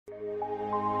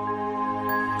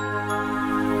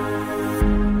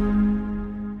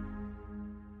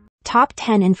Top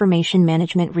 10 Information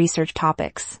Management Research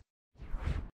Topics.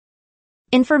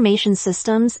 Information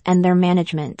Systems and their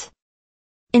Management.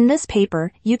 In this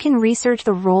paper, you can research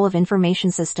the role of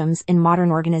information systems in modern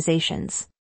organizations.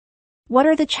 What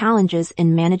are the challenges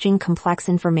in managing complex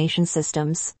information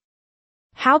systems?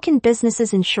 How can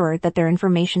businesses ensure that their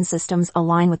information systems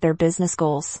align with their business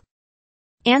goals?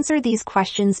 Answer these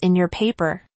questions in your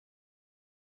paper.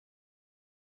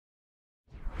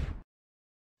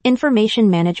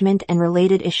 Information management and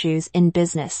related issues in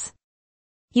business.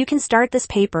 You can start this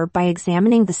paper by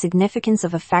examining the significance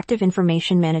of effective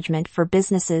information management for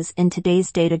businesses in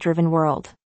today's data-driven world.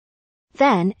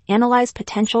 Then, analyze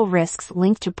potential risks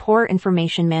linked to poor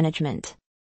information management.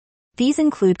 These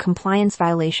include compliance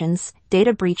violations,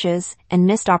 data breaches, and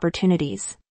missed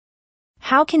opportunities.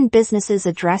 How can businesses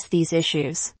address these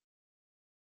issues?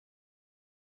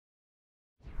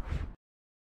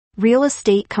 Real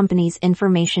estate companies'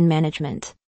 information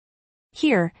management.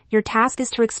 Here, your task is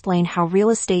to explain how real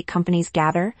estate companies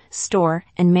gather, store,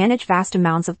 and manage vast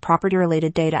amounts of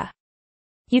property-related data.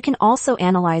 You can also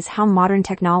analyze how modern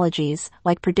technologies,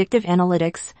 like predictive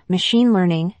analytics, machine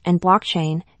learning, and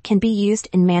blockchain, can be used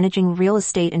in managing real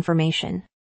estate information.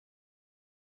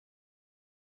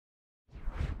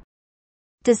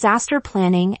 Disaster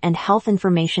planning and health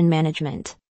information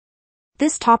management.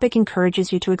 This topic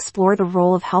encourages you to explore the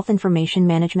role of health information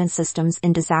management systems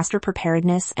in disaster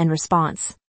preparedness and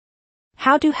response.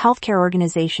 How do healthcare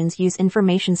organizations use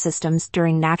information systems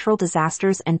during natural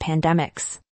disasters and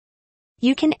pandemics?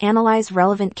 You can analyze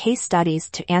relevant case studies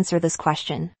to answer this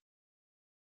question.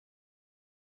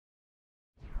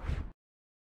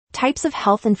 Types of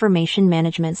health information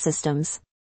management systems.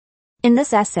 In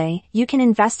this essay, you can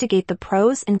investigate the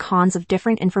pros and cons of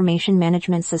different information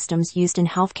management systems used in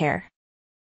healthcare.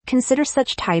 Consider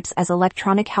such types as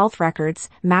electronic health records,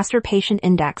 master patient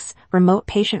index, remote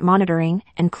patient monitoring,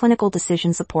 and clinical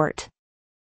decision support.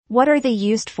 What are they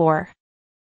used for?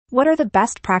 What are the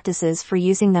best practices for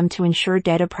using them to ensure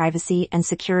data privacy and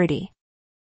security?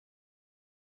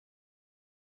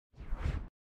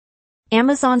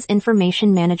 Amazon's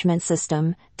Information Management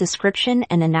System, Description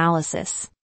and Analysis.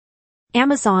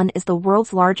 Amazon is the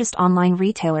world's largest online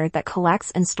retailer that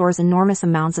collects and stores enormous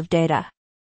amounts of data.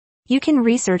 You can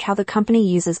research how the company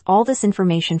uses all this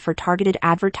information for targeted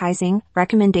advertising,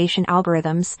 recommendation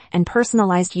algorithms, and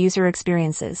personalized user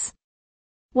experiences.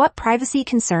 What privacy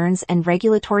concerns and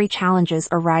regulatory challenges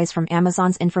arise from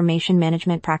Amazon's information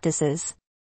management practices?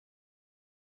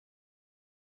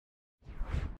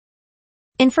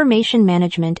 Information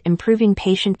management improving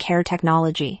patient care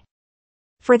technology.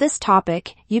 For this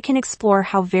topic, you can explore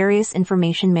how various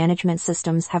information management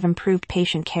systems have improved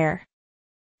patient care.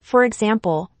 For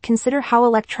example, consider how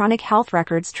electronic health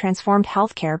records transformed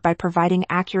healthcare by providing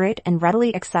accurate and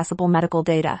readily accessible medical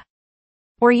data.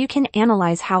 Or you can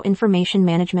analyze how information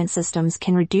management systems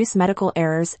can reduce medical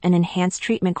errors and enhance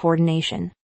treatment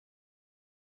coordination.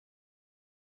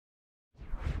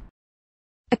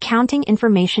 Accounting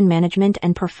information management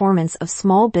and performance of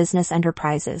small business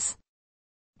enterprises.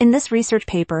 In this research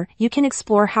paper, you can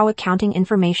explore how accounting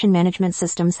information management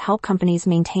systems help companies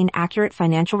maintain accurate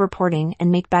financial reporting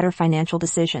and make better financial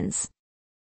decisions.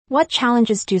 What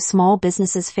challenges do small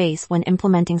businesses face when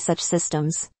implementing such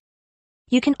systems?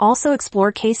 You can also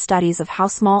explore case studies of how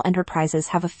small enterprises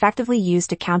have effectively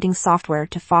used accounting software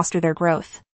to foster their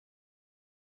growth.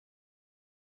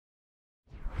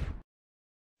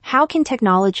 How can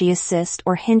technology assist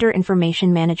or hinder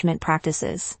information management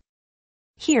practices?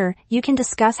 Here, you can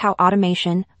discuss how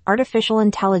automation, artificial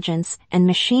intelligence, and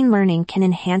machine learning can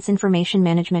enhance information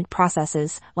management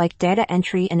processes like data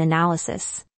entry and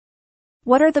analysis.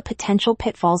 What are the potential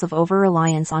pitfalls of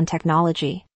over-reliance on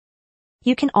technology?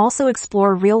 You can also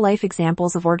explore real-life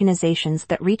examples of organizations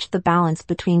that reach the balance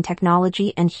between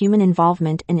technology and human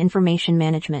involvement in information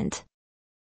management.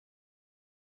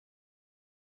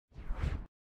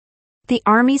 The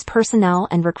Army's Personnel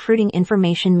and Recruiting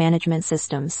Information Management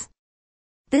Systems.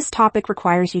 This topic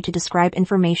requires you to describe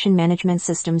information management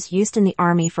systems used in the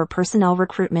Army for personnel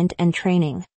recruitment and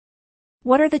training.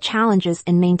 What are the challenges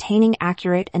in maintaining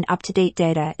accurate and up-to-date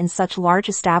data in such large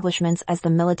establishments as the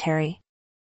military?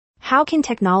 How can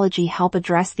technology help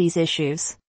address these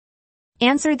issues?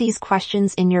 Answer these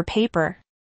questions in your paper.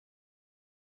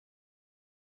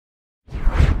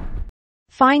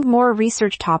 Find more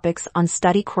research topics on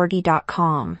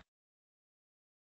studycorgi.com.